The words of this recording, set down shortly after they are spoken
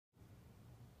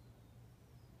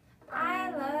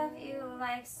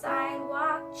like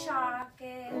sidewalk chalk.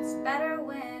 It's better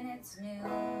when it's new.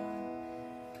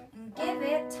 And give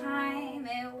it time,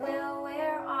 it will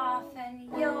wear off,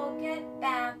 and you'll get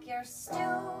back your stoop.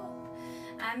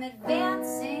 I'm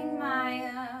advancing my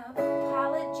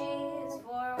apologies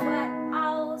for what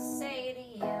I'll say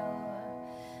to you,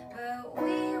 but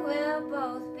we will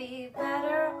both be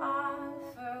better off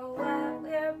for what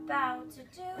we're about to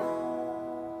do.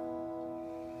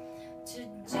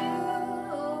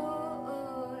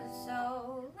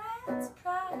 So let's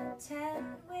pretend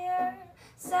we're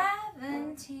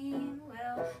 17.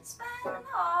 We'll spend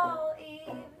all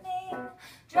evening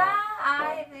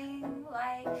driving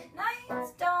like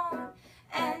nights don't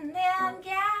end and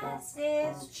gas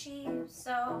is cheap.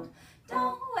 So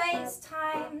don't waste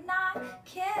time not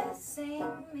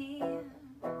kissing me.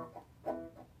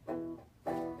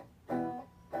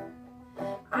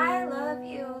 I love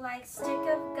you like stick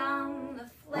of gum, the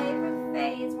flavor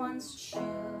fades once chewed,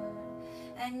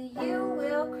 and you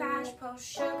will crash post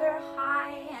sugar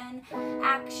high and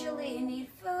actually need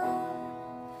food.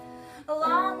 A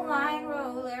long line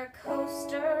roller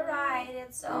coaster ride,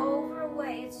 it's over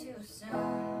way too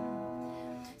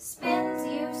soon. Spins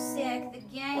you sick, the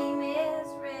game is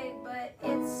rigged, but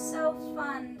it's so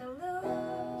fun to lose.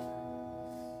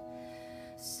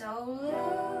 So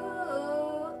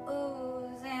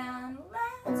lose and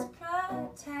let's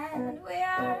pretend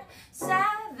we're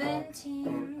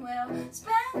 17. We'll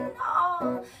spend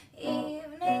all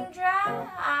evening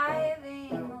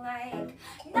driving like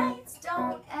nights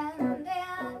don't end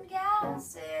and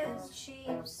gas is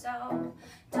cheap. So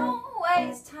don't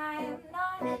waste time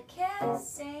not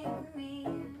kissing me.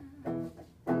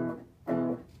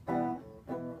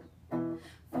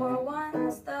 For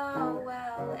once the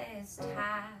well is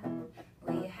tapped,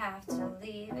 we have to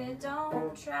leave it.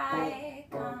 Don't try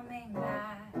coming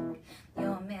back.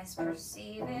 You'll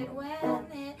misperceive it when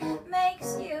it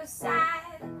makes you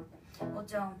sad. Well,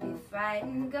 don't be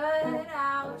frightened, good,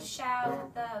 I'll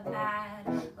shout the bad.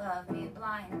 Love me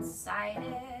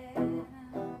blindsided.